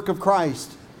atoning work of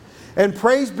Christ. And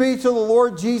praise be to the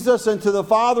Lord Jesus and to the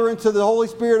Father and to the Holy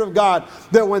Spirit of God,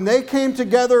 that when they came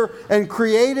together and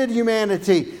created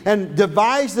humanity and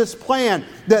devised this plan,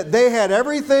 that they had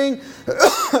everything,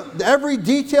 every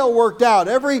detail worked out,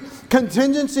 every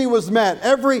contingency was met,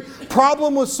 every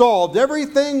problem was solved,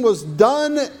 everything was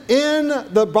done in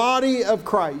the body of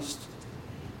Christ.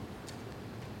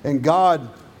 And God,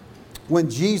 when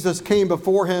Jesus came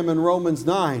before him in Romans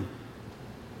 9,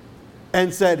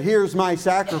 and said, here's my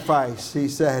sacrifice, he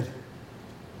said,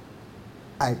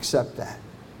 I accept that.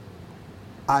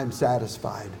 I'm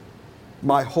satisfied.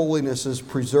 My holiness is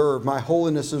preserved. My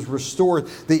holiness is restored.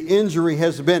 The injury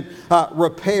has been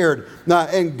repaired.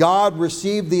 And God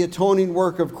received the atoning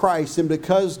work of Christ. And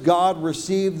because God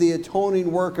received the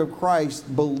atoning work of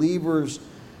Christ, believers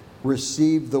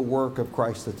receive the work of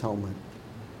Christ's atonement.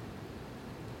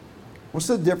 What's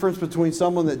the difference between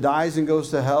someone that dies and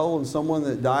goes to hell and someone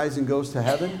that dies and goes to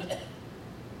heaven?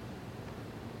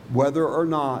 Whether or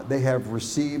not they have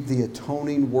received the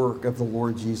atoning work of the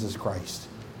Lord Jesus Christ.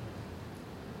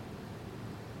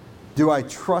 Do I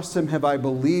trust Him? Have I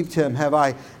believed Him? Have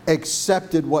I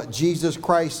accepted what Jesus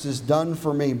Christ has done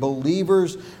for me?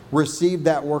 Believers receive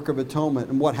that work of atonement.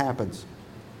 And what happens?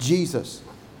 Jesus,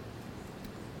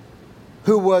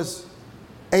 who was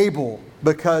able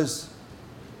because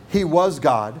He was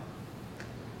God.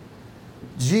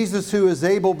 Jesus, who is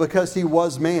able because He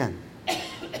was man.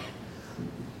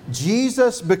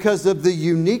 Jesus, because of the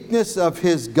uniqueness of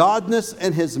His godness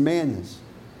and His manness,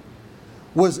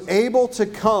 was able to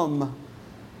come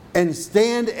and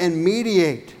stand and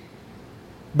mediate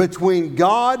between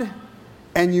God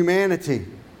and humanity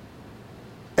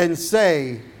and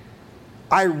say,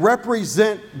 I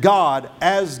represent God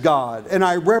as God, and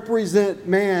I represent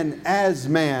man as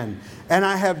man, and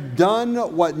I have done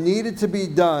what needed to be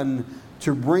done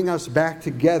to bring us back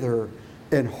together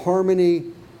in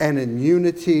harmony and in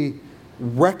unity,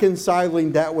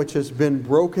 reconciling that which has been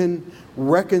broken,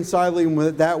 reconciling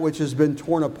with that which has been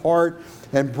torn apart,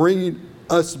 and bringing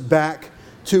us back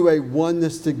to a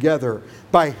oneness together.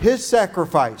 By His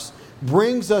sacrifice,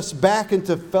 brings us back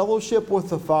into fellowship with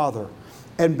the Father,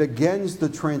 and begins the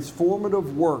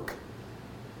transformative work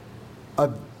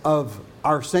of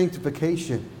our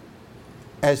sanctification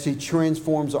as He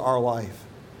transforms our life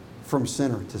from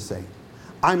sinner to saint.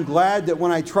 I'm glad that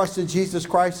when I trusted Jesus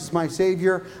Christ as my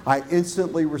Savior, I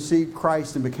instantly received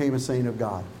Christ and became a saint of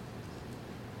God.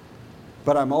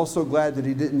 But I'm also glad that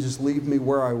He didn't just leave me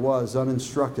where I was,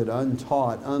 uninstructed,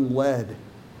 untaught, unled,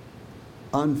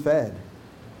 unfed.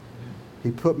 He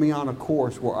put me on a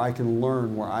course where I can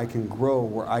learn, where I can grow,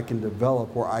 where I can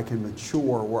develop, where I can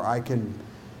mature, where I can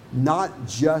not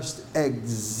just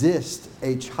exist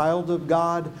a child of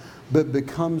God, but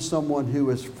become someone who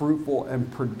is fruitful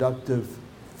and productive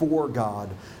for God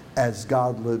as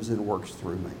God lives and works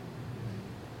through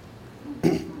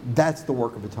me. That's the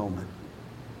work of atonement.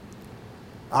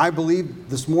 I believe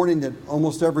this morning that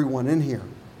almost everyone in here,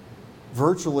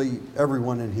 virtually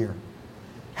everyone in here,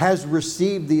 has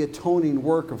received the atoning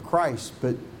work of Christ,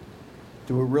 but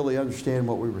do we really understand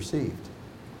what we received?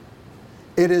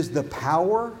 It is the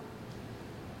power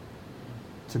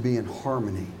to be in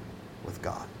harmony with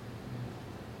God.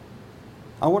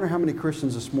 I wonder how many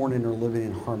Christians this morning are living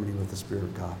in harmony with the Spirit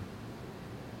of God.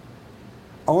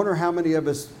 I wonder how many of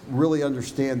us really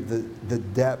understand the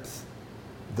depth,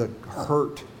 the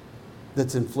hurt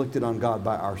that's inflicted on God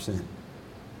by our sin.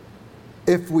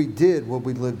 If we did, would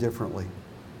we live differently?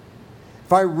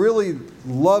 If I really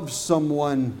love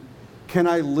someone, can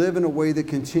I live in a way that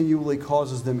continually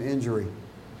causes them injury?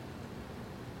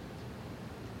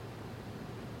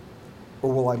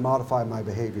 Or will I modify my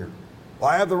behavior? Well,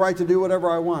 I have the right to do whatever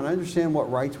I want. I understand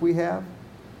what rights we have,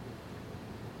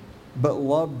 but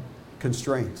love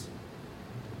constrains.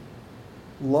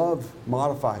 Love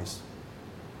modifies.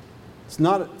 It's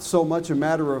not so much a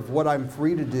matter of what I'm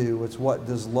free to do, it's what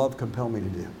does love compel me to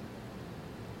do.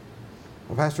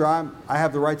 Well, Pastor, I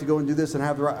have the right to go and do this and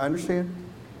have the right. I understand.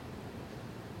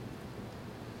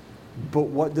 But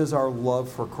what does our love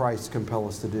for Christ compel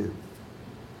us to do?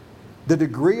 The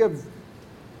degree of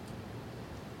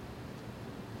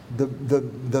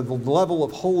the level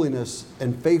of holiness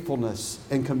and faithfulness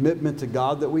and commitment to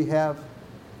God that we have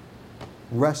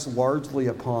rests largely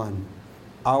upon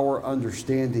our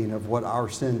understanding of what our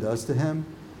sin does to Him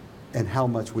and how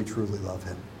much we truly love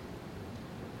Him.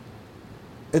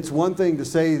 It's one thing to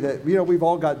say that, we've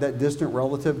all got that distant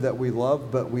relative that we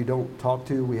love, but we don't talk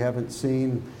to, we haven't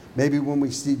seen, Maybe when we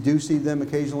do see them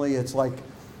occasionally, it's like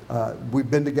we've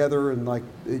been together and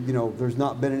there's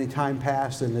not been any time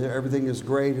passed and everything is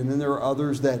great. And then there are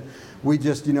others that we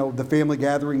just, the family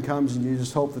gathering comes and you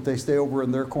just hope that they stay over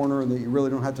in their corner and that you really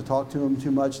don't have to talk to them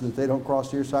too much and that they don't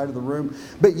cross your side of the room.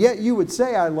 But yet you would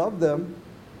say, I love them.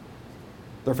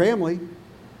 They're family.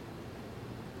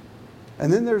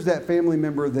 And then there's that family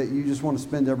member that you just want to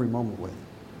spend every moment with.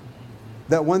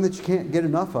 That one that you can't get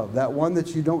enough of. That one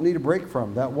that you don't need a break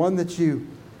from. That one that you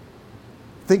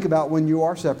think about when you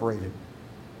are separated.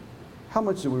 How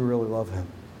much do we really love him?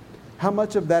 How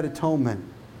much of that atonement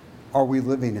are we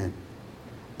living in?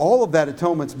 All of that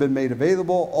atonement's been made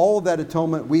available. All of that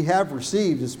atonement we have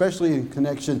received, especially in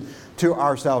connection to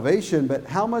our salvation. But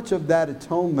how much of that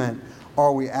atonement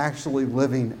are we actually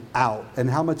living out? And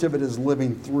how much of it is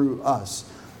living through us?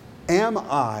 Am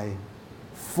I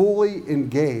fully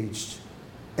engaged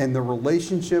in the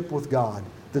relationship with God,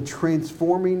 the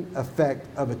transforming effect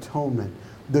of atonement,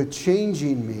 the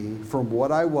changing me from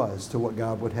what I was to what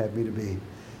God would have me to be?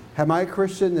 Am I a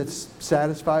Christian that's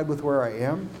satisfied with where I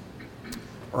am?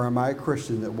 Or am I a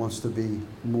Christian that wants to be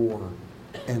more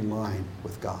in line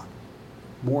with God?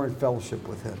 More in fellowship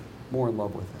with him? More in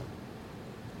love with him?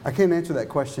 I can't answer that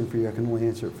question for you. I can only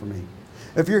answer it for me.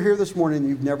 If you're here this morning and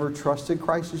you've never trusted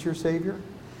Christ as your Savior,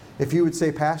 if you would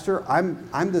say, Pastor,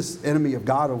 I'm this enemy of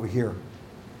God over here.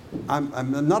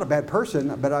 I'm not a bad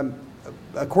person, but I'm,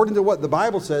 according to what the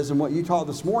Bible says and what you taught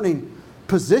this morning,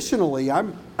 positionally,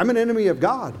 I'm an enemy of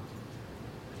God.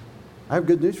 I have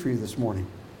good news for you this morning.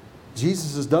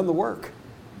 Jesus has done the work.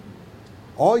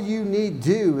 All you need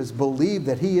do is believe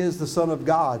that he is the Son of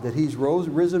God, that he's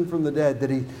risen from the dead, that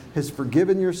he has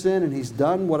forgiven your sin, and he's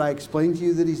done what I explained to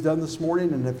you that he's done this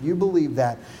morning. And if you believe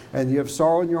that, and you have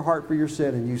sorrow in your heart for your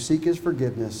sin, and you seek his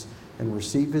forgiveness and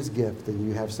receive his gift, then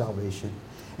you have salvation.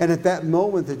 And at that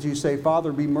moment that you say,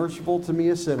 Father, be merciful to me,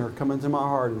 a sinner, come into my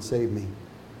heart and save me,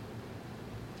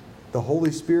 the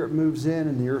Holy Spirit moves in,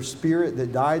 and your spirit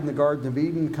that died in the Garden of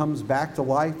Eden comes back to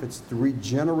life. It's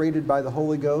regenerated by the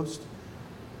Holy Ghost.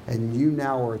 And you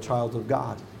now are a child of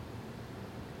God.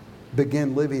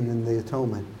 Begin living in the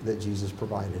atonement that Jesus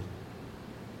provided.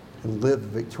 And live a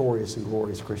victorious and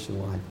glorious Christian life.